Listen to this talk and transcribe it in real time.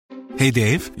Hey,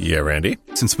 Dave. Yeah, Randy.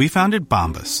 Since we founded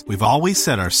Bombas, we've always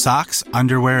said our socks,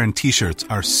 underwear, and T-shirts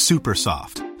are super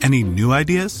soft. Any new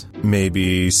ideas?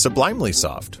 Maybe sublimely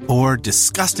soft. Or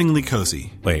disgustingly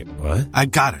cozy. Wait, what? I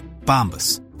got it.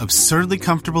 Bombas. Absurdly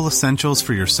comfortable essentials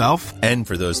for yourself and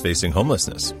for those facing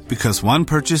homelessness. Because one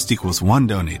purchased equals one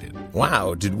donated.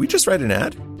 Wow, did we just write an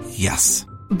ad? Yes.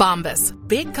 Bombas.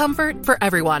 Big comfort for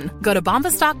everyone. Go to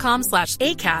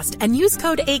bombas.com/ACAST and use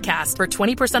code ACAST for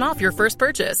 20% off your first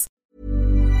purchase.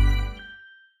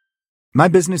 My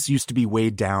business used to be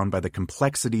weighed down by the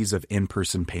complexities of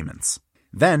in-person payments.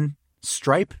 Then,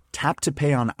 Stripe Tap to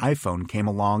Pay on iPhone came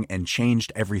along and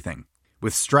changed everything.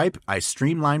 With Stripe, I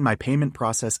streamlined my payment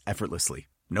process effortlessly.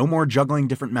 No more juggling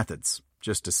different methods.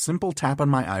 Just a simple tap on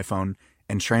my iPhone,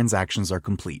 and transactions are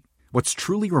complete. What's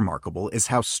truly remarkable is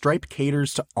how Stripe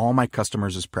caters to all my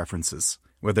customers' preferences.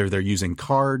 Whether they're using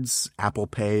cards, Apple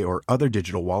Pay, or other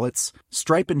digital wallets,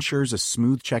 Stripe ensures a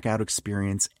smooth checkout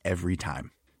experience every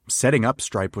time. Setting up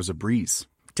Stripe was a breeze,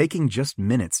 taking just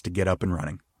minutes to get up and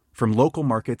running. From local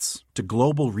markets to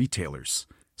global retailers,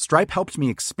 Stripe helped me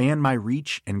expand my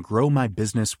reach and grow my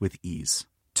business with ease.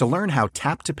 To learn how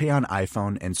Tap to Pay on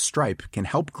iPhone and Stripe can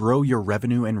help grow your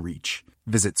revenue and reach,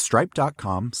 visit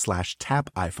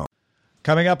stripe.com/tapiphone.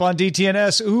 Coming up on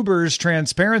DTNS, Uber's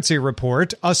transparency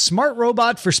report, a smart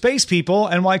robot for space people,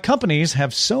 and why companies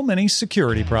have so many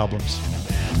security problems.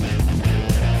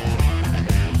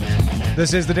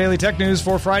 This is the Daily Tech News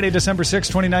for Friday, December 6,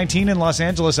 2019 in Los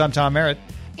Angeles. I'm Tom Merritt.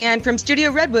 And from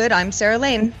Studio Redwood, I'm Sarah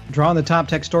Lane. Drawing the top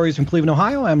tech stories from Cleveland,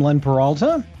 Ohio, I'm Len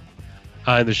Peralta.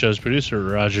 Hi, the show's producer,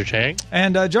 Roger Chang.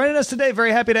 And joining us today,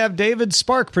 very happy to have David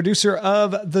Spark, producer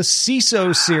of the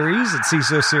CISO series at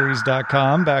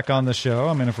CISOseries.com, back on the show.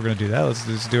 I mean, if we're going to do that, let's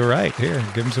just do it right. Here,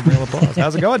 give him some real applause.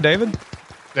 How's it going, David?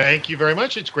 Thank you very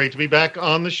much. It's great to be back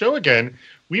on the show again.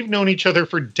 We've known each other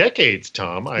for decades,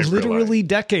 Tom. Literally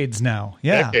decades now.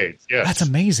 Yeah. Decades, yes. That's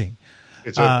amazing.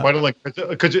 It's quite a like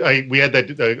because we had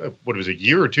that what was it, a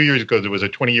year or 2 years ago? There was a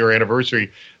 20-year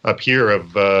anniversary up here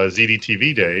of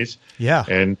ZDTV days. Yeah,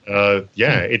 and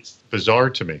it's bizarre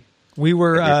to me. We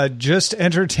were just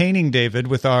entertaining David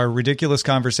with our ridiculous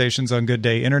conversations on Good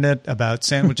Day Internet about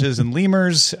sandwiches and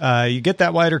lemurs. You get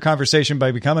that wider conversation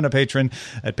by becoming a patron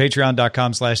at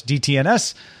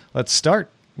patreon.com/DTNS. Let's start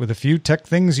with a few tech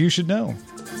things you should know.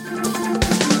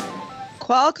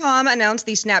 Qualcomm announced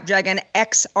the Snapdragon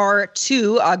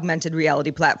XR2 augmented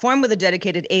reality platform with a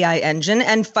dedicated AI engine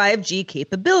and 5G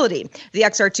capability. The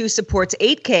XR2 supports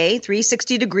 8K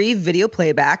 360-degree video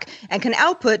playback and can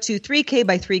output to 3K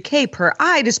by 3K per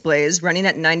eye displays running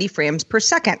at 90 frames per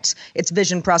second. Its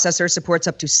vision processor supports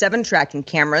up to 7 tracking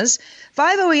cameras.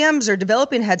 5 OEMs are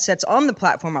developing headsets on the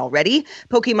platform already.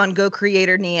 Pokemon Go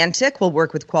creator Niantic will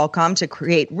work with Qualcomm to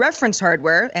create reference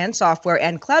hardware and software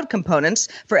and cloud components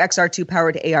for XR2-powered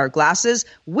AR glasses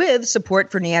with support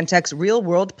for Niantic's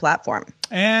real-world platform.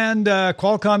 And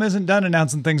Qualcomm isn't done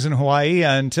announcing things in Hawaii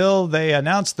until they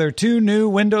announce their 2 new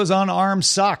Windows on ARM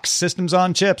SoCs, systems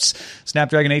on chips,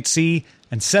 Snapdragon 8C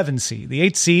and 7C. The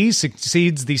 8C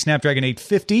succeeds the Snapdragon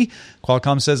 850.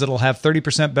 Qualcomm says it'll have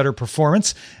 30% better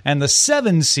performance. And the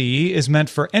 7C is meant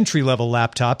for entry-level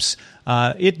laptops.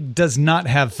 It does not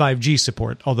have 5G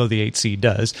support, although the 8C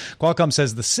does. Qualcomm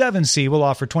says the 7C will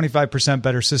offer 25%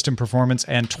 better system performance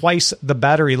and twice the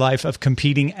battery life of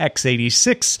competing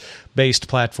x86-based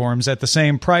platforms at the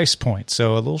same price point.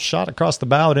 So a little shot across the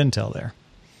bow at Intel there.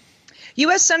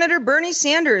 U.S. Senator Bernie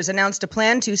Sanders announced a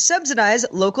plan to subsidize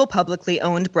local publicly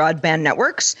owned broadband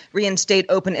networks, reinstate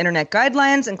open internet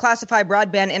guidelines, and classify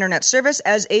broadband internet service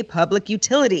as a public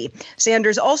utility.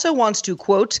 Sanders also wants to,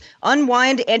 quote,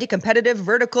 unwind anti-competitive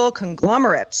vertical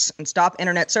conglomerates and stop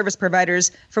internet service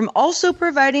providers from also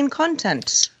providing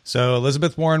content. So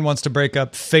Elizabeth Warren wants to break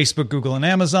up Facebook, Google, and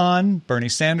Amazon. Bernie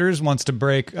Sanders wants to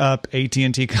break up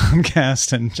AT&T,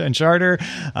 Comcast, and Charter.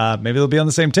 Maybe they'll be on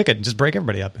the same ticket and just break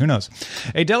everybody up. Who knows?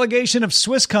 A delegation of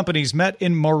Swiss companies met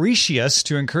in Mauritius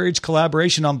to encourage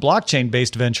collaboration on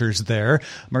blockchain-based ventures there.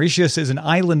 Mauritius is an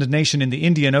island nation in the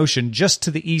Indian Ocean just to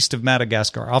the east of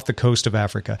Madagascar, off the coast of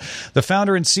Africa. The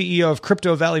founder and CEO of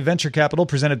Crypto Valley Venture Capital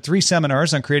presented 3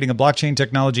 seminars on creating a blockchain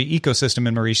technology ecosystem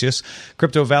in Mauritius.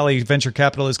 Crypto Valley Venture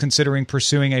Capital is considering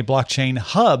pursuing a blockchain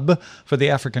hub for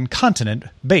the African continent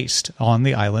based on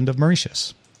the island of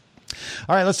Mauritius.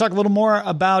 All right, let's talk a little more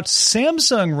about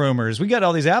Samsung rumors. We got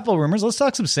all these Apple rumors. Let's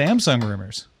talk some Samsung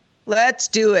rumors. Let's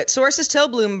do it. Sources tell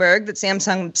Bloomberg that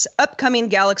Samsung's upcoming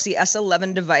Galaxy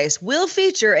S11 device will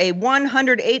feature a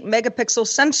 108 megapixel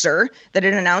sensor that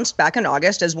it announced back in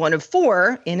August as one of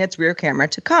 4 in its rear camera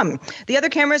to come. The other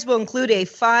cameras will include a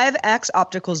 5x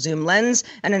optical zoom lens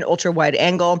and an ultra-wide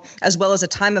angle, as well as a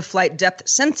time-of-flight depth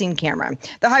sensing camera.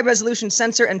 The high-resolution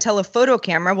sensor and telephoto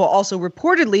camera will also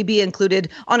reportedly be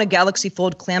included on a Galaxy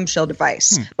Fold clamshell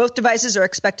device. Both devices are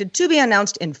expected to be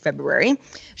announced in February.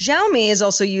 Xiaomi is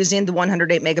also using the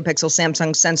 108 megapixel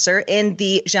Samsung sensor in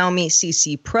the Xiaomi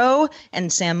CC Pro,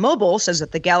 and Sam Mobile says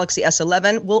that the Galaxy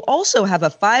S11 will also have a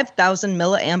 5,000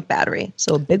 milliamp battery,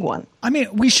 so a big one. I mean,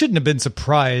 we shouldn't have been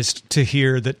surprised to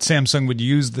hear that Samsung would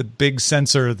use the big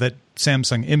sensor that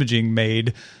Samsung Imaging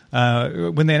made.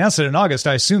 When they announced it in August,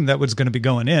 I assumed that was going to be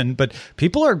going in, but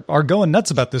people are going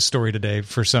nuts about this story today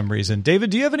for some reason. David,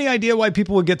 do you have any idea why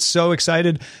people would get so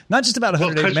excited, not just about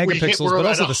 108 megapixels, but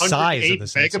also the size of the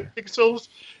sensor? Megapixels?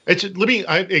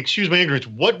 Excuse my ignorance.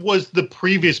 What was the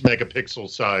previous megapixel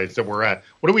size that we're at?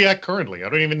 What are we at currently? I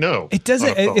don't even know. It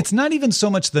doesn't. It's not even so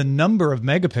much the number of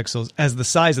megapixels as the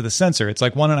size of the sensor. It's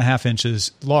like 1.5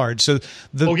 inches large. So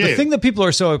the thing that people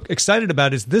are so excited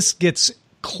about is this gets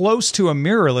close to a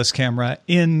mirrorless camera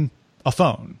in a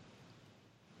phone.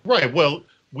 Right. Well,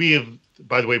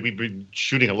 by the way, we've been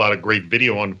shooting a lot of great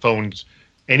video on phones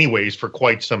anyways for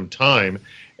quite some time.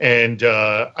 And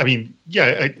a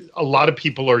lot of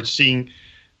people are seeing,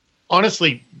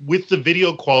 honestly, with the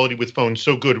video quality with phones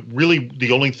so good, really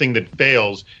the only thing that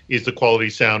fails is the quality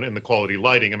sound and the quality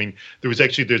lighting. I mean, there's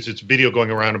this video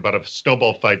going around about a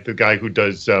snowball fight, the guy who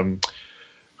did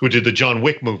the John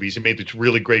Wick movies. He made this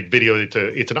really great video. It's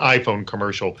an iPhone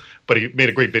commercial, but he made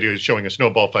a great video showing a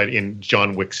snowball fight in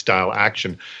John Wick style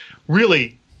action.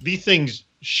 Really, these things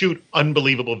shoot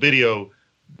unbelievable video.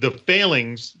 The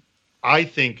failings, I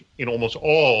think, in almost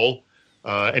all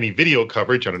any video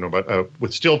coverage, I don't know about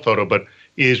with still photo, but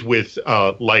is with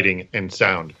lighting and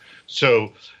sound.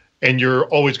 So, and you're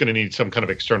always going to need some kind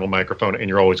of external microphone, and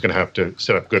you're always going to have to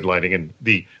set up good lighting. And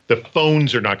the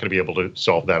phones are not going to be able to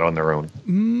solve that on their own.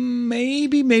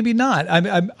 Maybe, maybe not.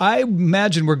 I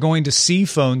imagine we're going to see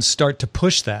phones start to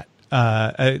push that.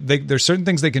 There's certain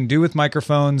things they can do with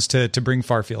microphones to bring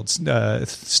far-field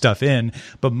stuff in,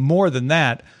 but more than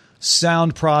that,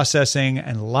 sound processing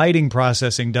and lighting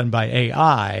processing done by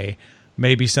AI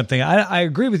may be something. I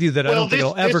agree with you that I don't think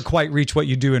it'll ever quite reach what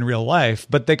you do in real life,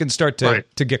 but they can start to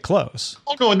get close.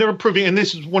 Oh no, and they're improving. And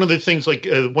this is one of the things. Like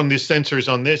one of the sensors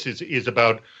on this is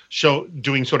about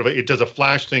doing sort of it does a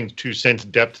flash thing to sense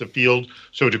depth of field,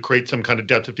 so to create some kind of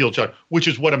depth of field shot, which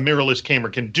is what a mirrorless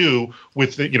camera can do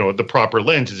with the proper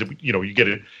lens. Is you get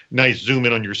a nice zoom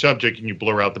in on your subject and you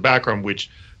blur out the background,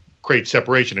 which creates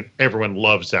separation, and everyone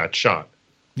loves that shot.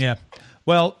 Yeah.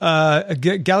 Well,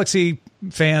 Galaxy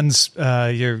fans,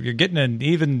 you're getting an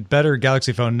even better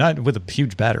Galaxy phone, not with a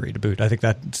huge battery to boot. I think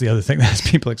that's the other thing that has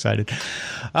people excited.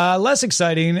 Less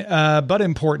exciting, but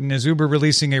important, is Uber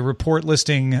releasing a report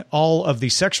listing all of the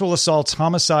sexual assaults,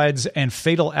 homicides, and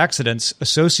fatal accidents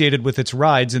associated with its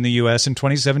rides in the U.S. in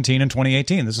 2017 and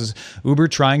 2018. This is Uber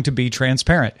trying to be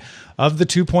transparent. Of the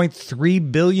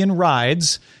 2.3 billion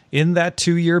rides in that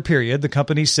 2-year period, the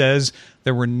company says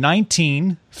there were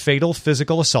 19 fatal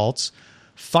physical assaults,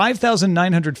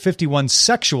 5,951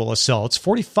 sexual assaults,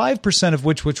 45% of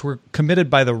which were committed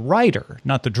by the rider,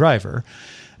 not the driver,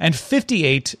 and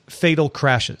 58 fatal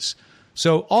crashes.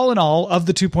 So all in all, of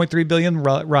the 2.3 billion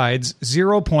rides,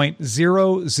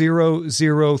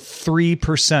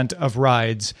 0.0003% of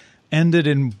rides ended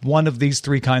in one of these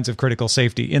 3 kinds of critical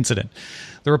safety incident.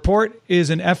 The report is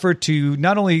an effort to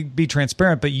not only be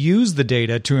transparent, but use the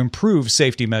data to improve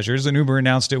safety measures. And Uber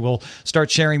announced it will start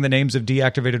sharing the names of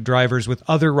deactivated drivers with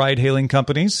other ride-hailing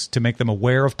companies to make them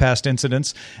aware of past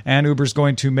incidents. And Uber's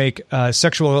going to make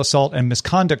sexual assault and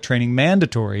misconduct training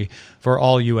mandatory for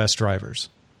all U.S. drivers.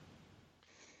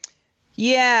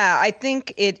 Yeah, I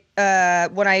think it.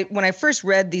 When I first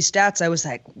read these stats, I was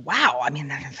like, "Wow!" I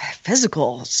mean,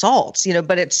 physical assaults,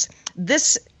 but it's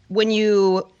this. When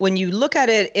you look at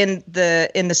it in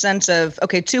the sense of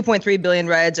 2.3 billion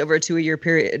rides over a 2-year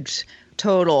period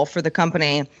total for the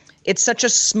company, it's such a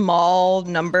small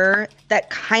number that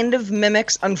kind of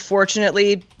mimics,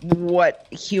 unfortunately, what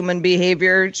human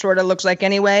behavior sort of looks like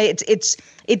anyway. It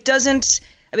doesn't.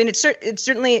 I mean, it's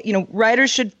certainly, riders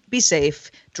should be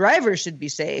safe, drivers should be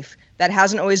safe. That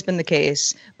hasn't always been the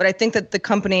case, but I think that the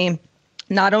company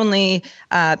not only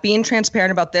being transparent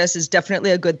about this is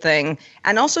definitely a good thing,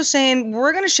 and also saying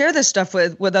we're going to share this stuff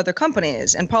with other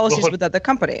companies and policies with other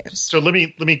companies. So let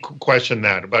me question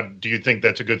that about, do you think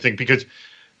that's a good thing? Because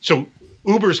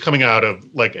Uber's coming out of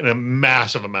like a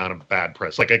massive amount of bad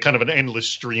press, like a kind of an endless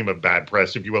stream of bad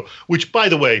press, if you will, which, by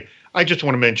the way, I just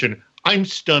want to mention, I'm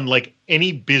stunned like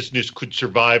any business could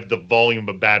survive the volume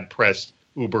of bad press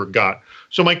Uber got.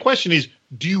 So my question is,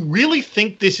 do you really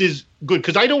think this is good?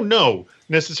 Because I don't know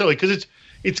necessarily, because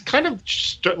it's kind of,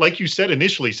 like you said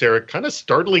initially, Sarah, kind of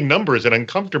startling numbers and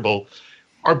uncomfortable.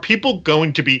 Are people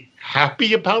going to be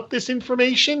happy about this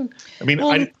information? I mean,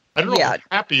 well, I don't know if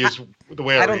happy is the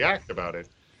way I react about it.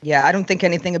 Yeah, I don't think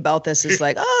anything about this is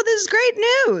like, oh, this is great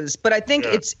news. But I think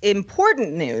it's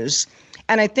important news.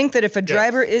 And I think that if a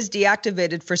driver is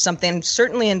deactivated for something,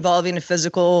 certainly involving a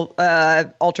physical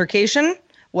altercation,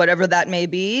 whatever that may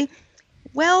be,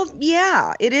 well,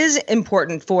 yeah, it is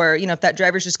important for, if that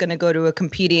driver's just going to go to a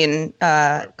competing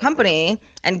company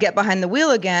and get behind the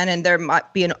wheel again, and there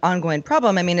might be an ongoing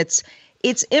problem. I mean, it's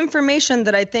information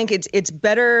that I think it's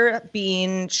better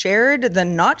being shared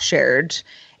than not shared.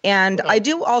 And I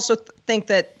do also think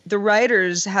that the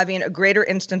riders having a greater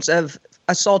instance of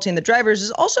assaulting the drivers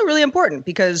is also really important,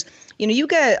 because you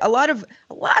get a lot of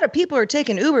people are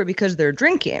taking Uber because they're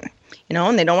drinking,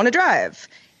 and they don't want to drive.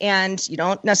 And you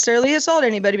don't necessarily assault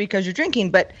anybody because you're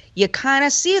drinking, but you kind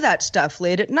of see that stuff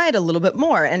late at night a little bit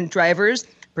more. And drivers,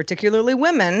 particularly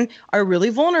women, are really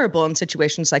vulnerable in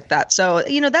situations like that. So,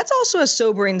 that's also a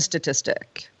sobering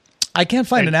statistic. I can't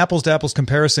find an apples-to-apples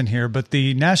comparison here, but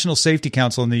the National Safety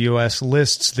Council in the U.S.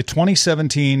 lists the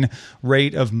 2017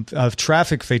 rate of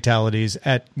traffic fatalities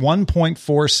at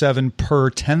 1.47 per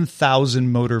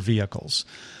 10,000 motor vehicles.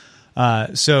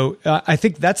 So I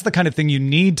think that's the kind of thing you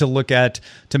need to look at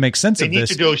to make sense of this. They need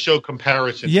to do a show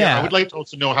comparison. Yeah. I would like to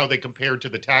also know how they compare to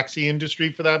the taxi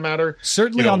industry, for that matter.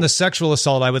 Certainly on the sexual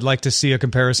assault, I would like to see a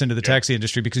comparison to the taxi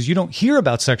industry, because you don't hear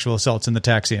about sexual assaults in the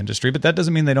taxi industry, but that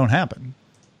doesn't mean they don't happen.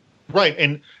 Right.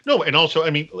 And also,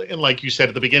 I mean, and like you said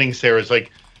at the beginning, Sarah, it's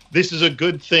like, this is a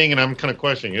good thing. And I'm kind of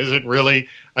questioning, is it really?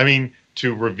 I mean,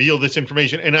 to reveal this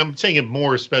information, and I'm saying it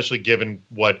more, especially given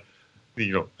what,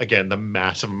 again, the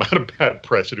massive amount of bad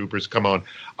press that Uber's come on.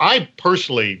 I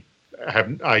personally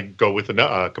I go with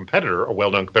a competitor, a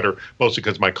well-known competitor, mostly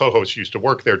because my co-host used to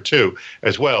work there too,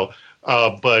 as well.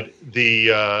 But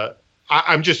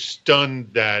I'm just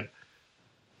stunned that,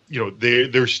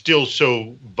 they're still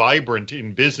so vibrant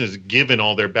in business given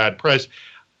all their bad press.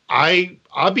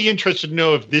 I'll be interested to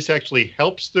know if this actually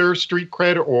helps their street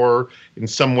cred, or in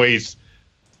some ways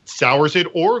sours it,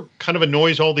 or kind of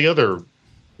annoys all the other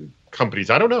companies.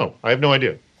 I don't know. I have no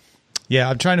idea. Yeah,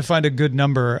 I'm trying to find a good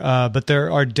number, but there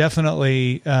are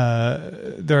definitely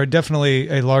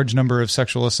a large number of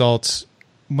sexual assaults.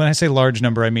 When I say large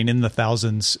number, I mean in the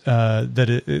thousands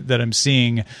that I'm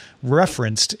seeing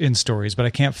referenced in stories, but I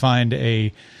can't find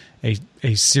a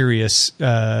serious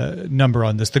number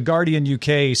on this. The Guardian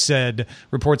UK said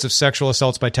reports of sexual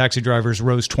assaults by taxi drivers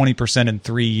rose 20% in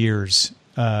 3 years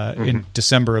in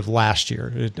December of last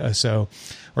year.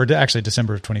 Actually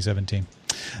December of 2017.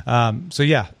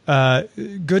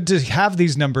 Good to have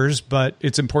these numbers, but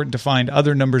it's important to find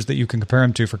other numbers that you can compare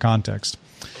them to for context.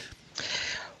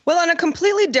 Well, on a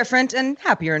completely different and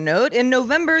happier note, in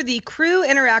November, the Crew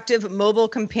Interactive Mobile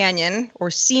Companion, or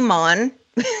CMON,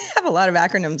 I have a lot of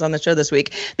acronyms on the show this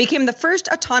week, became the first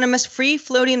autonomous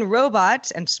free-floating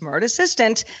robot and smart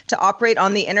assistant to operate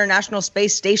on the International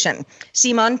Space Station.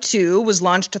 CMON 2 was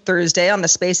launched Thursday on the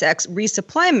SpaceX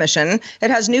resupply mission. It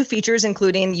has new features,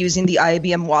 including using the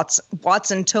IBM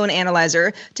Watson tone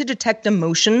analyzer to detect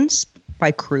emotions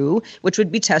by crew, which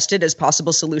would be tested as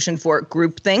possible solution for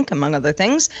groupthink, among other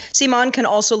things. CMON can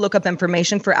also look up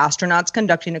information for astronauts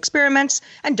conducting experiments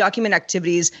and document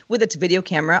activities with its video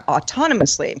camera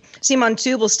autonomously. CMON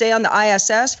 2 will stay on the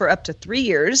ISS for up to 3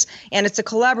 years, and it's a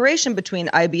collaboration between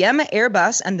IBM,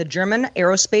 Airbus, and the German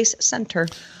Aerospace Center.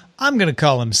 I'm going to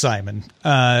call him Simon,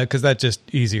 because that's just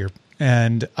easier.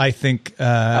 And I think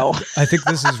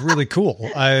this is really cool.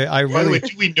 By the way,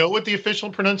 do we know what the official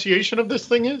pronunciation of this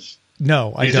thing is?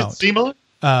 No, I don't. Is it CMON?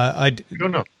 I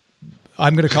don't know.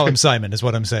 I'm going to call him Simon, is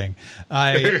what I'm saying.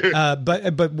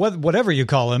 But whatever you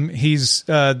call him, he's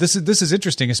this is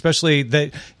interesting, especially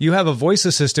that you have a voice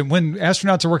assistant when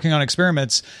astronauts are working on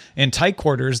experiments in tight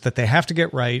quarters that they have to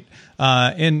get right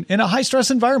in a high stress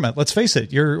environment. Let's face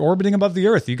it, you're orbiting above the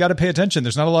Earth. You got to pay attention.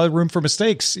 There's not a lot of room for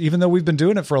mistakes, even though we've been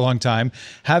doing it for a long time.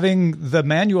 Having the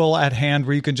manual at hand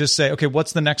where you can just say, okay,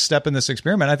 what's the next step in this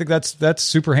experiment? I think that's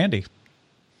super handy.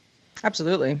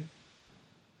 Absolutely.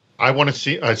 I want to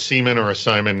see a Seaman or a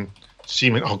Simon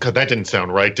Seaman. Oh God, that didn't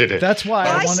sound right, did it? That's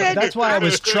why that's why I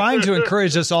was trying to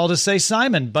encourage us all to say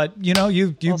Simon, but you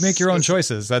make your own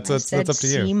choices. That's up to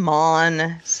you.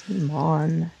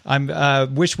 Simon. I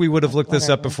wish we would have looked this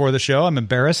up before the show. I'm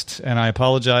embarrassed, and I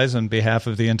apologize on behalf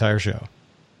of the entire show.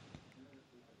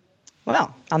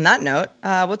 Well, on that note,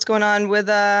 what's going on with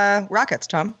rockets,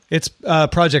 Tom? It's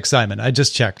Project Simon. I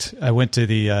just checked. I went to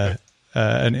the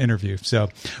an interview. So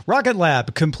Rocket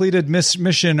Lab completed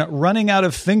mission Running Out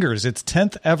of Fingers, its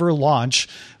 10th ever launch,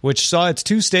 which saw its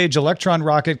 2-stage Electron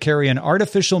rocket carry an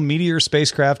artificial meteor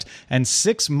spacecraft and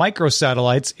 6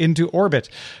 microsatellites into orbit.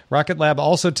 Rocket Lab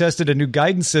also tested a new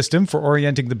guidance system for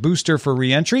orienting the booster for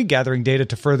re-entry, gathering data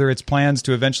to further its plans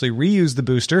to eventually reuse the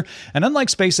booster. And unlike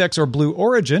SpaceX or Blue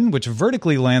Origin, which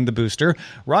vertically land the booster,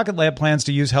 Rocket Lab plans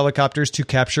to use helicopters to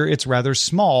capture its rather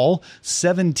small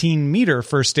 17-meter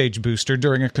first-stage booster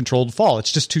during a controlled fall.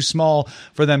 It's just too small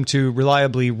for them to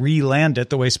reliably re-land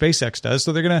it the way SpaceX does,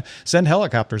 so they're going to send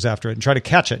helicopters after it and try to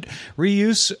catch it.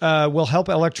 Reuse will help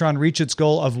Electron reach its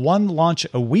goal of 1 launch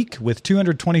a week with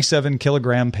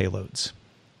 227-kilogram payloads.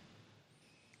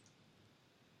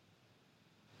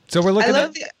 So we're looking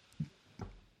at...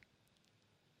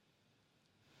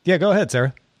 Yeah, go ahead,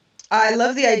 Sarah. I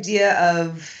love the idea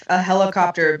of a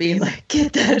helicopter being like,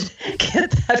 get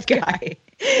that guy.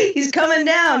 He's coming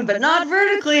down, but not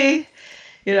vertically.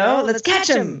 Let's catch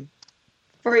him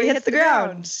before he hits the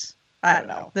ground. I don't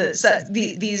know.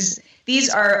 These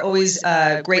are always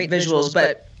great visuals,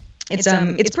 but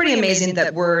it's pretty amazing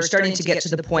that we're starting to get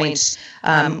to the point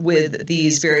with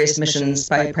these various missions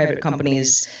by private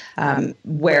companies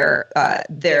where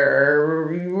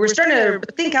we're starting to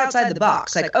think outside the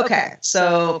box. Like, okay,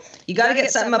 so you got to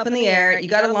get something up in the air, you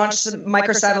got to launch some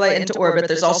microsatellite into orbit.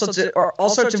 There's all sorts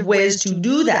of ways to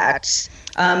do that,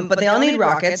 but they all need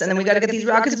rockets, and then we got to get these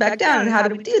rockets back down. And how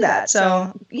do we do that?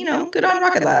 So good on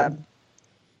Rocket Lab.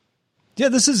 Yeah,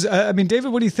 this is,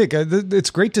 David, what do you think? It's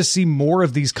great to see more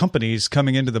of these companies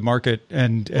coming into the market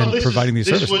and providing these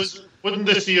services. Wasn't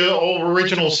this the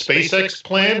original SpaceX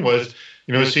plan was,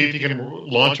 see if you can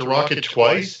launch a rocket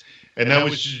twice? And that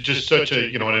was just such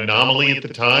an anomaly at the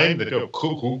time that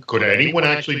could anyone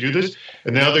actually do this?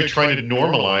 And now they're trying to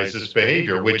normalize this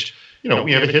behavior, which,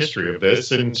 we have a history of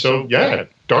this. And so, yeah,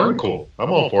 darn cool. I'm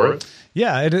all for it.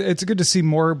 Yeah, it's good to see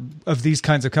more of these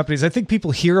kinds of companies. I think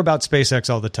people hear about SpaceX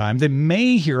all the time. They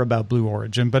may hear about Blue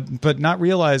Origin, but not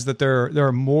realize that there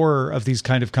are more of these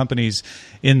kind of companies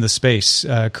in the space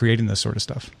creating this sort of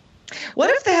stuff. What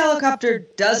if the helicopter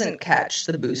doesn't catch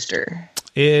the booster?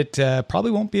 It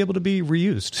probably won't be able to be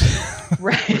reused.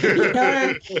 Right.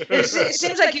 It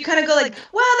seems like you kind of go like,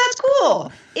 well, that's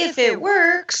cool if it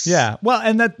works. Yeah. Well,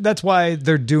 and that's why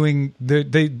they're doing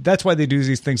that's why they do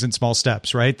these things in small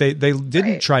steps, right? They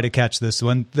didn't try to catch this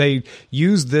one. They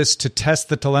used this to test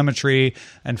the telemetry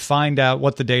and find out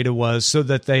what the data was so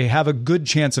that they have a good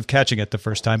chance of catching it the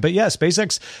first time. But yeah,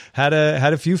 SpaceX had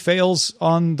a few fails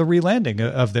on the re-landing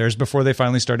of theirs before they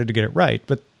finally started to get it right.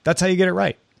 But that's how you get it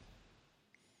right.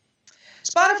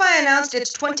 Spotify announced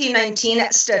its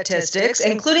 2019 statistics,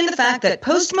 including the fact that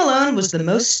Post Malone was the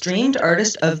most streamed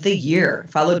artist of the year,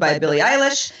 followed by Billie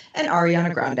Eilish and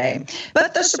Ariana Grande.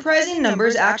 But the surprising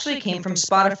numbers actually came from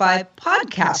Spotify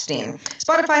podcasting.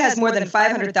 Spotify has more than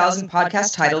 500,000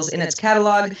 podcast titles in its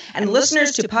catalog, and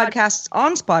listeners to podcasts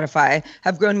on Spotify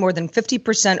have grown more than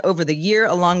 50% over the year,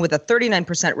 along with a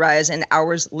 39% rise in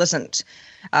hours listened.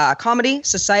 Comedy,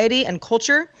 society, and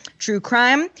culture, true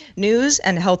crime, news,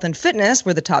 and health and fitness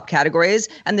were the top categories,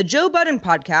 and the Joe Budden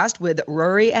podcast with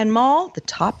Rory and Mal, the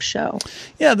top show.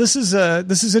 Yeah, this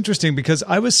is interesting because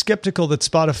I was skeptical that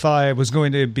Spotify was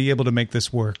going to be able to make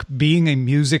this work. Being a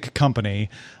music company,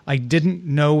 I didn't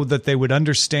know that they would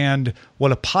understand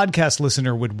what a podcast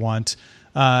listener would want.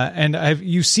 And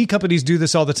you see companies do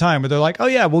this all the time where they're like, oh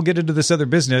yeah, we'll get into this other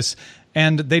business.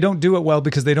 And they don't do it well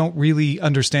because they don't really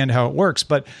understand how it works.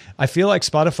 But I feel like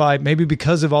Spotify, maybe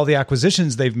because of all the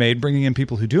acquisitions they've made, bringing in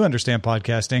people who do understand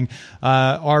podcasting,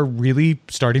 are really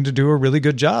starting to do a really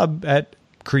good job at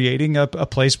creating a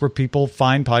place where people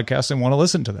find podcasts and want to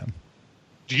listen to them.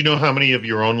 Do you know how many of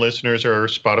your own listeners are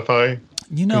Spotify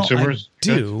consumers? I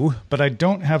do, but I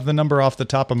don't have the number off the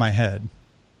top of my head.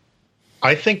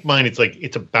 I think mine,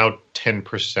 it's about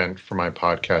 10% for my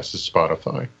podcast is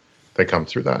Spotify. They come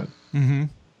through that. Mm-hmm.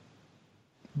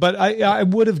 But I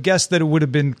would have guessed that it would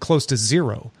have been close to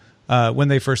zero when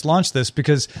they first launched this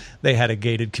because they had a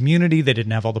gated community. They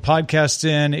didn't have all the podcasts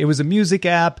in. It was a music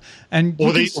app. And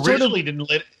they originally didn't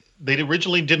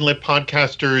let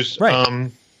podcasters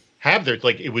have their,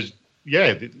 it was,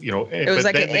 yeah, it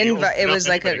was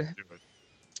like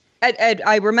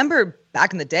I remember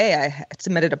back in the day, I had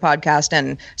submitted a podcast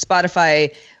and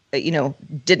Spotify,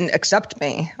 didn't accept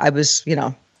me. I was,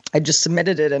 I just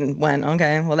submitted it and went,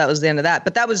 okay, well, that was the end of that.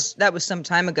 But that was some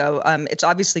time ago. It's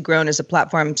obviously grown as a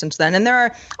platform since then. And there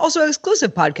are also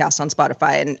exclusive podcasts on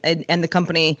Spotify, and the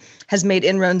company has made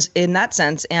inroads in that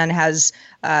sense and has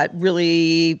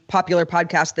really popular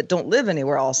podcasts that don't live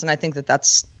anywhere else. And I think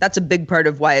that's a big part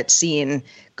of why it's seeing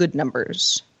good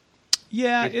numbers.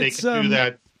 Yeah, if they can do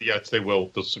that, yes, they will.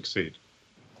 They'll succeed.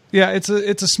 Yeah, it's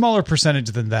a smaller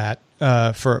percentage than that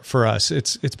for us.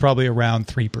 It's probably around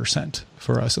 3%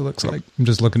 for us. It looks like. I'm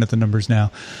just looking at the numbers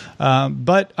now,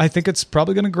 but I think it's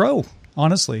probably going to grow.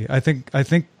 Honestly, I think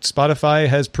Spotify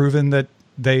has proven that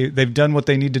they've done what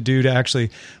they need to do to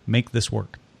actually make this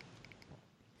work.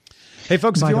 Hey,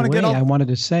 folks, if you want to get on, I wanted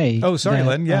to say. Oh, sorry,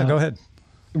 Len. Yeah, go ahead.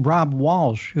 Rob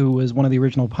Walsh, who was one of the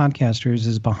original podcasters,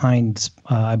 is behind,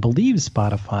 I believe,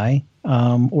 Spotify,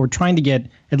 or trying to get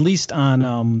at least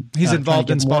on. He's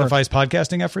involved in Spotify's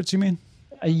podcasting efforts. You mean?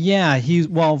 Yeah, he's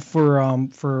for.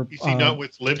 Is he not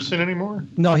with Libsyn anymore?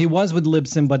 No, he was with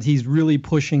Libsyn, but he's really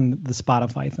pushing the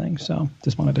Spotify thing. So,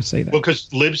 just wanted to say that. Well, because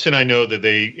Libsyn, I know that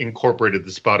they incorporated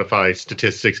the Spotify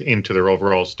statistics into their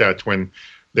overall stats when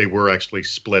they were actually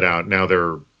split out. Now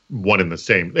they're one and the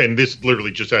same. And this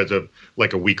literally just as of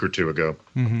like a week or two ago.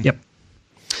 Mm-hmm. Yep.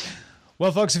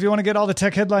 Well, folks, if you want to get all the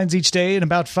tech headlines each day in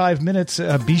about 5 minutes,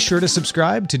 be sure to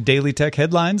subscribe to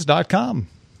dailytechheadlines.com.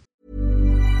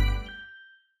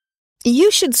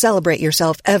 You should celebrate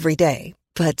yourself every day,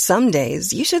 but some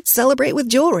days you should celebrate with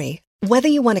jewelry. Whether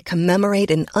you want to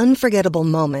commemorate an unforgettable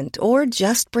moment or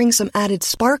just bring some added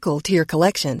sparkle to your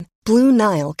collection, Blue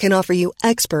Nile can offer you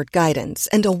expert guidance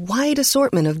and a wide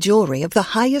assortment of jewelry of the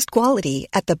highest quality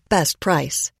at the best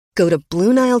price. Go to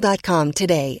BlueNile.com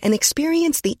today and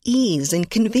experience the ease and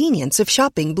convenience of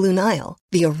shopping Blue Nile,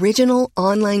 the original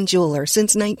online jeweler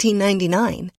since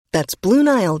 1999. That's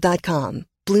BlueNile.com.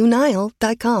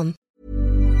 BlueNile.com.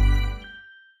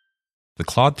 The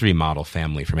Claude 3 model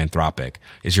family from Anthropic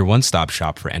is your one-stop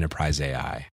shop for enterprise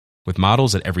AI. With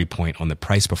models at every point on the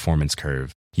price-performance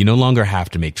curve, you no longer have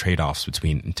to make trade-offs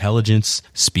between intelligence,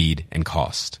 speed, and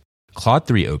cost. Claude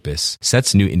 3 Opus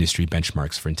sets new industry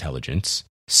benchmarks for intelligence.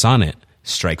 Sonnet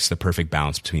strikes the perfect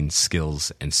balance between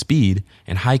skills and speed.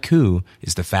 And Haiku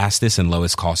is the fastest and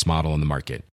lowest cost model in the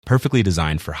market, perfectly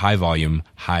designed for high-volume,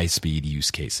 high-speed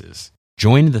use cases.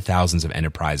 Join the thousands of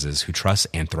enterprises who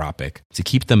trust Anthropic to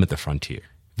keep them at the frontier.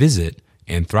 Visit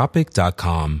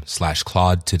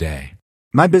anthropic.com/Claude today.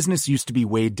 My business used to be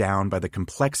weighed down by the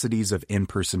complexities of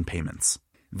in-person payments.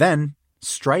 Then,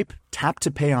 Stripe Tap to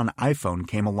Pay on iPhone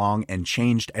came along and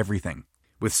changed everything.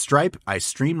 With Stripe, I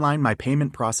streamlined my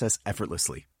payment process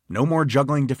effortlessly. No more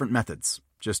juggling different methods.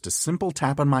 Just a simple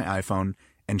tap on my iPhone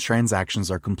and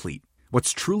transactions are complete.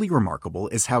 What's truly remarkable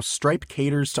is how Stripe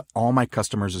caters to all my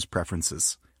customers'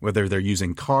 preferences. Whether they're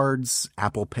using cards,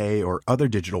 Apple Pay, or other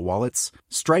digital wallets,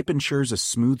 Stripe ensures a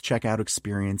smooth checkout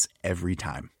experience every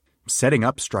time. Setting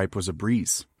up Stripe was a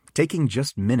breeze, taking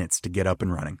just minutes to get up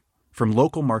and running. From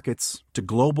local markets to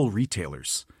global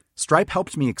retailers, Stripe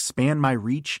helped me expand my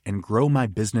reach and grow my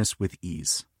business with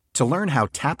ease. To learn how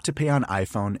Tap to Pay on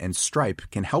iPhone and Stripe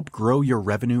can help grow your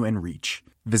revenue and reach,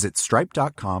 visit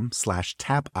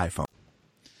stripe.com/tapiphone.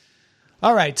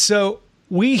 All right, so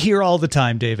we hear all the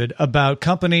time, David, about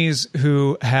companies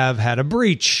who have had a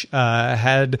breach,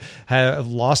 have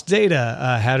lost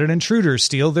data, had an intruder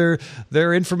steal their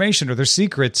information or their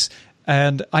secrets.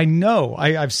 And I know,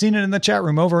 I've seen it in the chat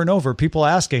room over and over, people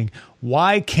asking,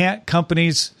 why can't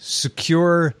companies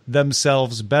secure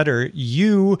themselves better?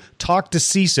 You talk to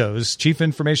CISOs, Chief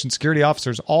Information Security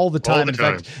Officers, all the time. In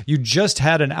fact, you just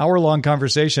had an hour-long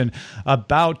conversation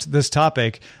about this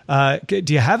topic. Do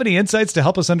you have any insights to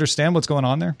help us understand what's going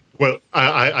on there? Well,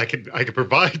 I could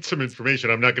provide some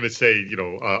information. I'm not going to say,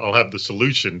 I'll have the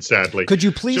solution, sadly. Could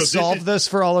you please solve this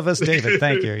for all of us, David?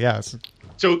 Thank you. Yes.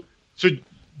 So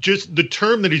just the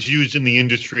term that is used in the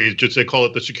industry is just, they call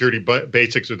it the security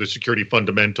basics or the security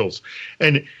fundamentals.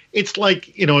 And it's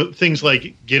like, things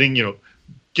like getting your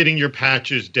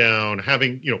patches down,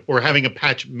 having a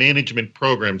patch management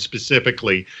program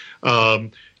specifically,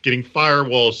 getting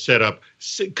firewalls set up,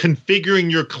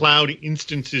 configuring your cloud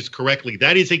instances correctly.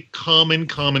 That is a common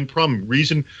problem.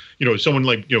 Reason,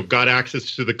 someone got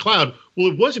access to the cloud. Well,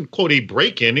 it wasn't, quote, a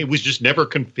break-in. It was just never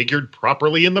configured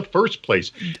properly in the first place.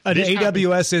 An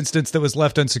AWS instance that was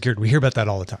left unsecured. We hear about that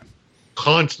all the time.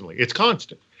 Constantly. It's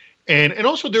constant. And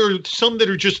also there are some that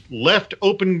are just left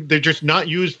open. They're just not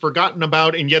used, forgotten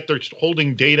about, and yet they're just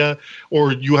holding data.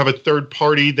 Or you have a third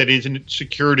party that isn't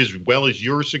secured as well as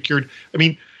you're secured. I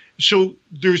mean, so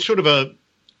there's sort of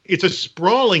it's a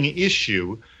sprawling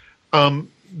issue.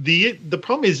 The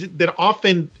problem is that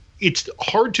often it's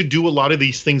hard to do a lot of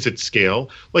these things at scale.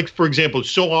 Like, for example,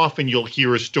 so often you'll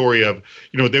hear a story of,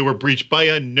 they were breached by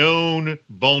a known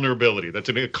vulnerability. That's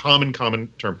a common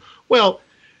term. Well,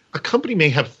 a company may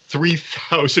have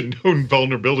 3,000 known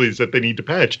vulnerabilities that they need to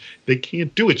patch. They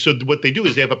can't do it. So what they do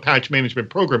is they have a patch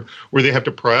management program where they have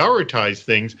to prioritize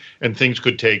things, and things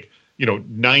could take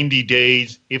 90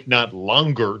 days, if not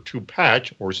longer, to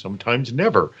patch, or sometimes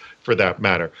never, for that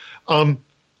matter.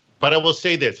 But I will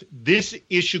say this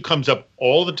issue comes up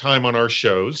all the time on our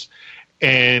shows,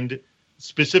 and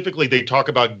specifically they talk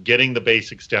about getting the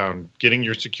basics down, getting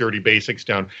your security basics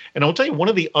down. And I'll tell you, one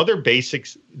of the other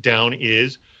basics down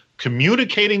is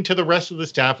communicating to the rest of the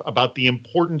staff about the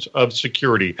importance of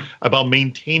security, about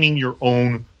maintaining your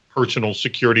own personal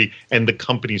security and the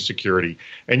company's security.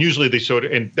 And usually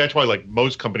and that's why, like,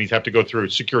 most companies have to go through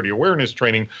security awareness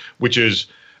training, which is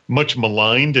much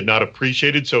maligned and not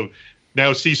appreciated. So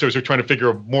now CISOs are trying to figure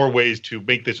out more ways to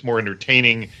make this more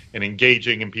entertaining and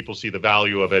engaging, and people see the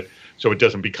value of it, so it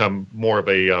doesn't become more of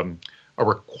a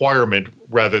requirement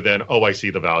rather than, oh, I see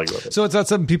the value of it. So it's not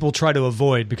something people try to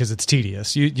avoid because it's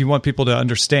tedious. You want people to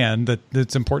understand that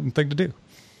it's an important thing to do.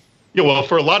 Yeah, well,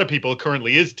 for a lot of people, it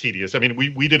currently is tedious. I mean,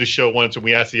 we did a show once and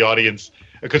we asked the audience,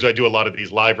 because I do a lot of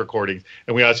these live recordings,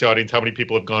 and we asked the audience how many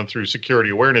people have gone through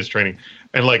security awareness training,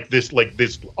 and this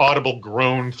audible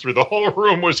groan through the whole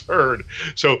room was heard.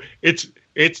 So it's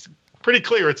pretty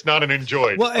clear it's not an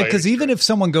enjoyed. Well, because even if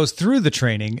someone goes through the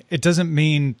training, it doesn't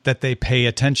mean that they pay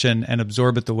attention and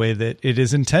absorb it the way that it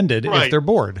is intended if they're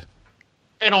bored.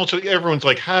 And also, everyone's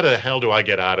like, how the hell do I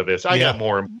get out of this? I got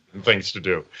more important things to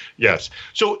do. Yes.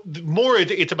 So more,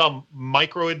 it's about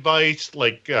micro advice,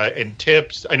 and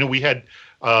tips. I know we had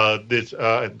this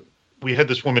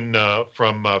woman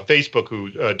from Facebook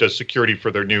who does security for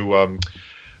their new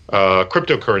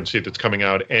cryptocurrency that's coming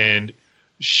out, and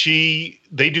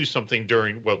they do something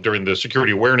during the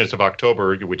Security Awareness of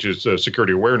October, which is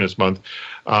Security Awareness Month,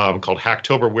 called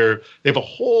Hacktober, where they have a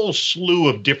whole slew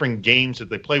of different games that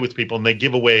they play with people, and they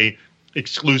give away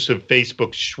exclusive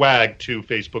Facebook swag to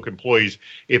Facebook employees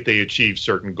if they achieve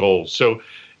certain goals. So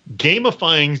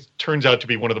gamifying turns out to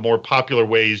be one of the more popular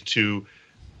ways to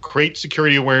create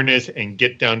security awareness and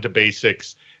get down to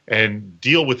basics and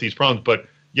deal with these problems. But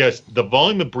yes, the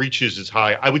volume of breaches is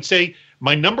high. I would say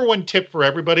my number one tip for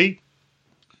everybody,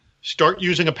 start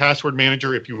using a password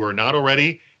manager if you are not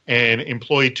already, and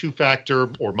employ two-factor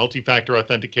or multi-factor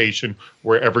authentication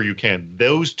wherever you can.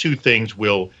 Those two things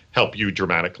will help you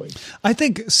dramatically. I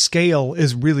think scale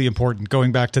is really important,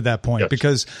 going back to that point,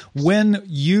 because when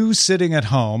you sitting at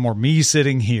home or me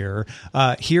sitting here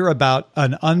hear about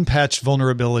an unpatched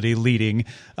vulnerability leading,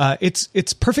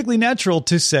 it's perfectly natural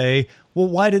to say, well,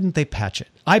 why didn't they patch it?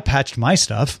 I patched my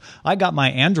stuff. I got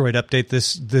my Android update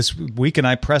this week, and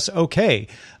I press OK.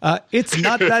 It's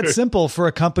not that simple for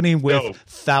a company with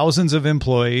thousands of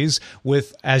employees,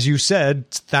 with, as you said,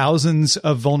 thousands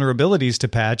of vulnerabilities to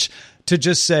patch, to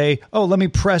just say, oh, let me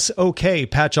press OK,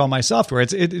 patch all my software.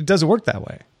 It doesn't work that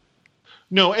way.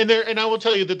 No, and I will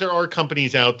tell you that there are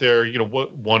companies out there.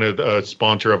 One of the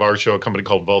sponsor of our show, a company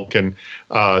called Vulcan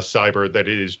Cyber, that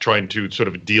is trying to sort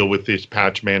of deal with this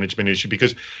patch management issue.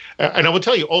 Because, and I will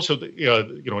tell you also,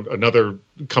 another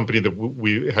company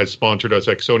that has sponsored us,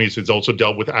 Exonius, has also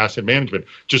dealt with asset management,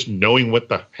 just knowing what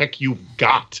the heck you've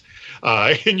got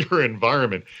in your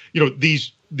environment.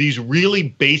 These really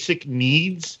basic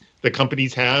needs that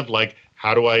companies have, like,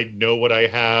 how do I know what I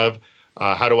have?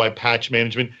 How do I patch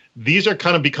management? These are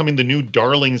kind of becoming the new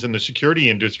darlings in the security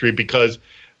industry, because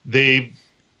they've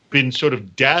been sort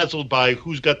of dazzled by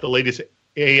who's got the latest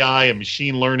AI and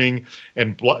machine learning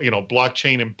and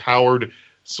blockchain empowered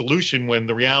solution, when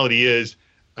the reality is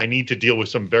I need to deal with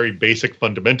some very basic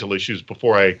fundamental issues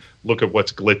before I look at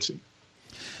what's glitzy.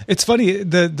 It's funny,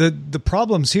 the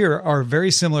problems here are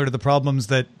very similar to the problems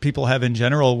that people have in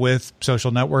general with social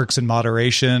networks and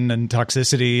moderation and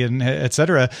toxicity and et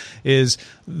cetera. Is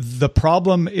the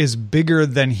problem is bigger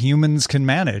than humans can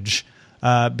manage.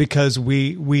 Because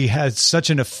we had such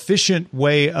an efficient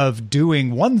way of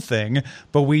doing one thing,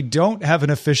 but we don't have an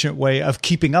efficient way of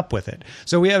keeping up with it.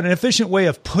 So we have an efficient way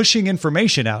of pushing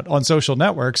information out on social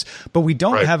networks, but we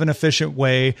don't have an efficient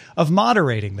way of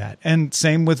moderating that. And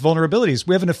same with vulnerabilities.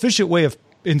 We have an efficient way of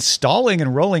installing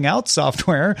and rolling out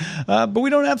software, but we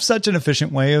don't have such an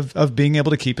efficient way of being able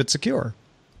to keep it secure.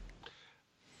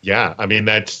 Yeah, I mean,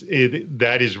 that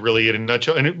is really it in a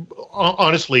nutshell. And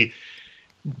honestly,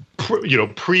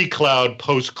 pre-cloud,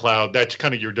 post-cloud, that's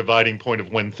kind of your dividing point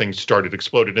of when things started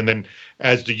exploded. And then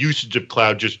as the usage of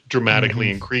cloud just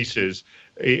dramatically increases,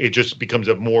 it just becomes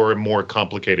a more and more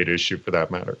complicated issue for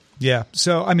that matter. Yeah.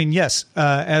 So, I mean, yes,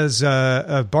 as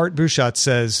Bart Bouchat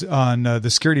says on the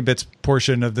Security Bits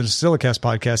portion of the Silicast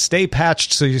podcast, stay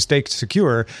patched so you stay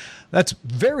secure. That's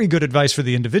very good advice for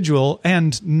the individual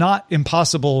and not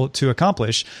impossible to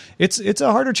accomplish. It's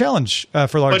a harder challenge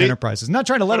for large enterprises. Not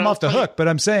trying to let them off the hook, but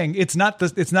I'm saying it's not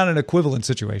an equivalent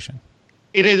situation.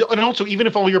 It is, and also even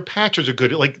if all your patches are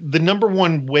good, like the number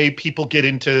one way people get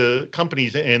into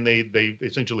companies and they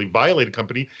essentially violate a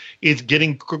company is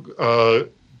getting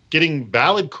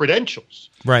valid credentials.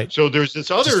 Right. So there's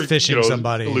this other just phishing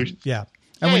somebody. Solution. Yeah.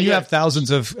 And when you have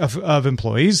thousands of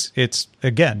employees, it's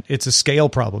a scale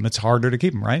problem. It's harder to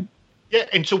keep them, right? Yeah,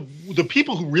 and so the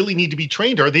people who really need to be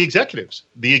trained are the executives.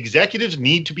 The executives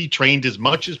need to be trained as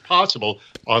much as possible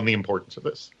on the importance of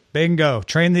this. Bingo.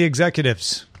 Train the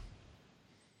executives.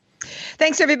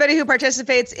 Thanks to everybody who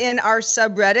participates in our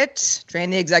subreddit,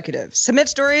 Train the Executives. Submit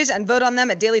stories and vote on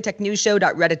them at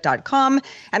dailytechnewsshow.reddit.com,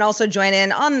 and also join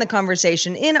in on the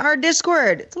conversation in our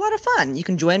Discord. It's a lot of fun. You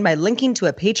can join by linking to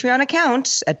a Patreon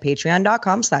account at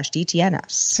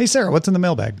patreon.com/DTNS. Hey, Sarah, what's in the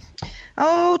mailbag?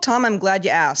 Oh, Tom, I'm glad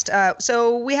you asked.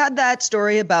 So we had that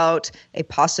story about a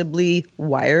possibly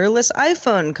wireless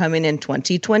iPhone coming in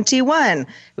 2021.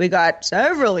 We got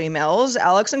several emails.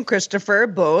 Alex and Christopher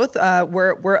both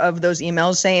were of those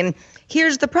emails saying,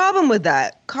 here's the problem with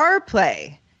that.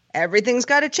 CarPlay. Everything's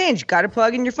got to change. Got to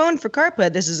plug in your phone for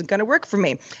CarPlay. This isn't going to work for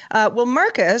me. Well,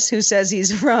 Marcus, who says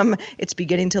he's from, it's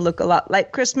beginning to look a lot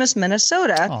like Christmas,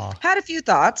 Minnesota, had a few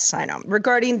thoughts, I know,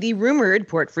 regarding the rumored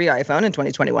port-free iPhone in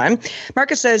 2021.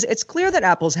 Marcus says, it's clear that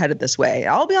Apple's headed this way.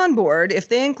 I'll be on board if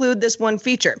they include this one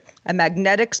feature, a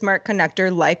magnetic smart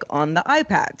connector like on the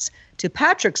iPads. To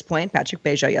Patrick's point, Patrick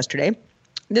Beja yesterday,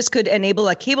 this could enable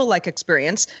a cable-like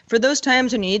experience for those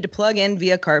times when you need to plug in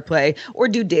via CarPlay or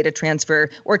do data transfer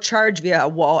or charge via a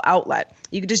wall outlet.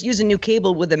 You could just use a new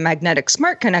cable with a magnetic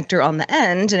smart connector on the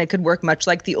end, and it could work much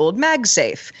like the old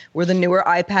MagSafe or the newer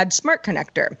iPad smart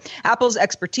connector. Apple's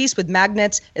expertise with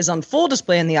magnets is on full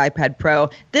display in the iPad Pro.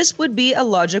 This would be a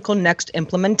logical next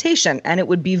implementation, and it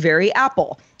would be very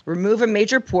Apple. Remove a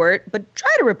major port, but try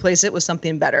to replace it with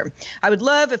something better. I would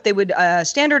love if they would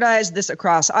standardize this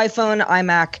across iPhone,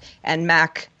 iMac, and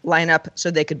Mac lineup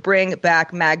so they could bring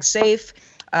back MagSafe,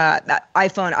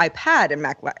 iPhone, iPad, and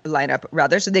Mac lineup,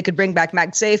 rather, so they could bring back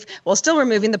MagSafe while still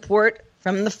removing the port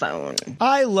from the phone.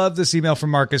 I love this email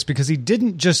from Marcus because he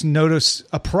didn't just notice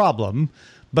a problem,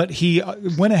 but he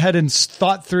went ahead and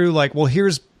thought through, like, well,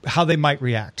 here's how they might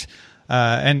react.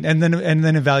 And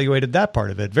then evaluated that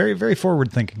part of it. Very, very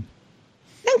forward thinking.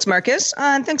 Thanks, Marcus.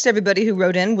 And thanks to everybody who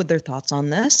wrote in with their thoughts on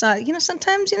this.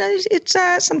 Sometimes, it's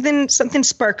something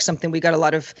sparks something. We got a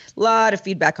lot of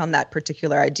feedback on that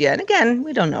particular idea. And again,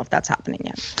 we don't know if that's happening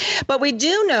yet. But we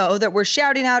do know that we're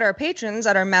shouting out our patrons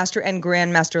at our master and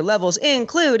grandmaster levels,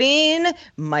 including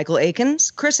Michael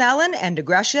Akins, Chris Allen, and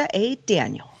DeGracia A.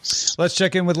 Daniel. Let's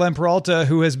check in with Len Peralta,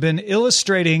 who has been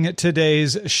illustrating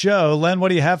today's show. Len, what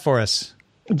do you have for us?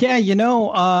 Yeah,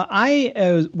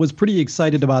 I was pretty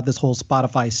excited about this whole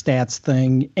Spotify stats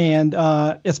thing, and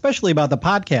especially about the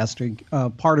podcasting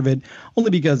part of it, only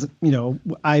because,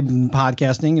 I've been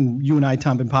podcasting, and you and I,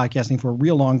 Tom, been podcasting for a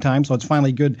real long time, so it's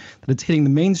finally good that it's hitting the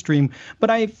mainstream. But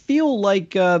I feel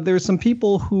like there's some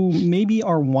people who maybe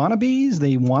are wannabes.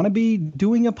 They want to be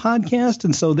doing a podcast,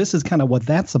 and so this is kind of what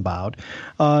that's about.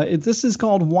 This is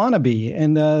called Wannabe,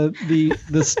 and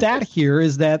the stat here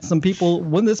is that some people,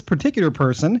 when this particular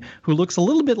person, who looks a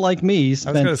little bit like me,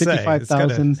 spent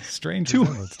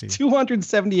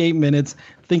 55,278 minutes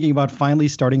thinking about finally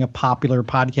starting a popular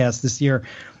podcast this year.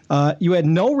 You had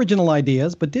no original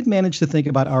ideas, but did manage to think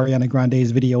about Ariana Grande's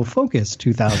video Focus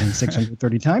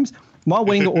 2,630 times while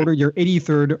waiting to order your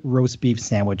 83rd roast beef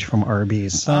sandwich from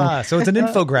Arby's. So it's an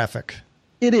infographic.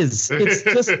 It is.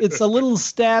 It's a little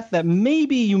stat that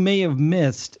maybe you may have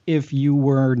missed if you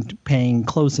weren't paying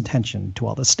close attention to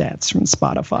all the stats from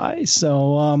Spotify.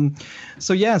 So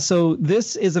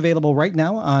this is available right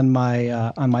now on my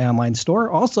online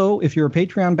store. Also, if you're a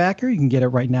Patreon backer, you can get it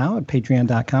right now at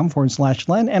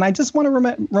patreon.com/Len. And I just want to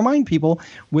remind people,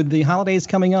 with the holidays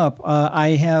coming up, I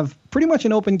have pretty much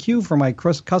an open queue for my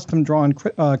custom drawn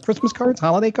Christmas cards,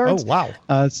 holiday cards. Oh, wow.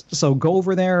 So go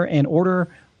over there and order.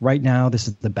 Right now, this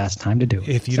is the best time to do it.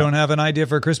 If you don't have an idea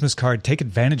for a Christmas card, take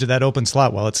advantage of that open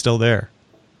slot while it's still there.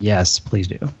 Yes, please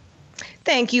do.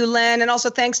 Thank you, Len. And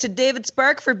also thanks to David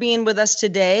Spark for being with us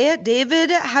today. David,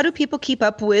 how do people keep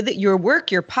up with your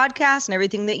work, your podcast, and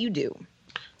everything that you do?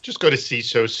 Just go to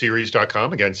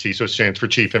CISOseries.com. Again, CISO stands for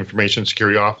Chief Information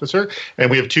Security Officer.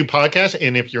 And we have 2 podcasts.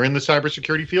 And if you're in the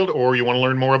cybersecurity field or you want to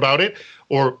learn more about it,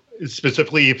 or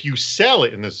specifically if you sell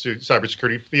it in the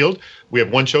cybersecurity field. We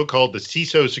have one show called the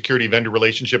CISO Security Vendor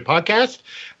Relationship Podcast,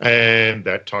 and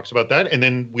that talks about that. And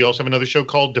then we also have another show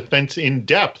called Defense in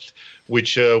Depth,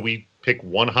 which we pick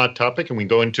one hot topic and we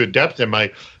go into depth. And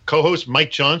my co-host, Mike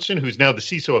Johnson, who's now the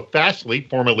CISO of Fastly,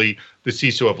 formerly the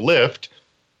CISO of Lyft.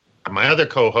 My other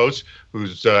co-host,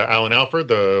 who's Alan Alford,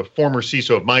 the former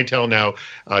CISO of Mitel, now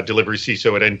delivery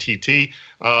CISO at NTT.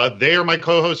 They are my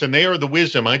co-hosts, and they are the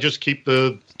wisdom. I just keep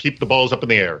the balls up in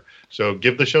the air. So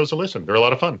give the shows a listen. They're a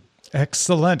lot of fun.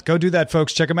 Excellent. Go do that,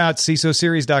 folks. Check them out,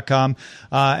 CISOseries.com.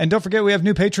 And don't forget, we have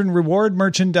new patron reward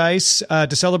merchandise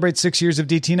to celebrate 6 years of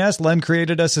DTNS. Len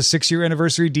created us a 6-year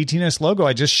anniversary DTNS logo.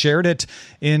 I just shared it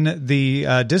in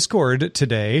the Discord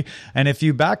today. And if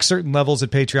you back certain levels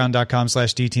at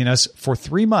patreon.com/DTNS for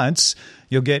 3 months,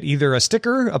 you'll get either a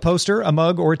sticker, a poster, a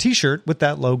mug, or a t-shirt with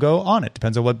that logo on it.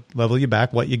 Depends on what level you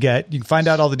back, what you get. You can find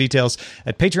out all the details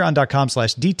at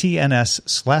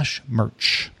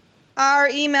patreon.com/DTNS/merch. Our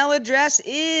email address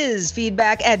is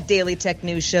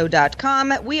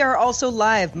feedback@dailytechnewsshow.com. We are also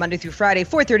live Monday through Friday,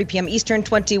 4:30 p.m. Eastern,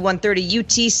 21:30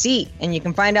 UTC. And you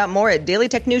can find out more at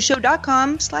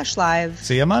dailytechnewsshow.com/live.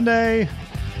 See you Monday.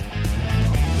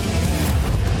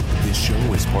 This show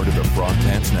is part of the Frog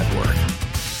Pants Network.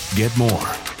 Get more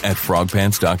at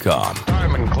frogpants.com.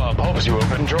 Diamond Club hopes you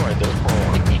have enjoyed this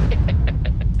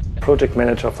program. Project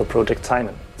manager for Project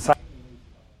Simon.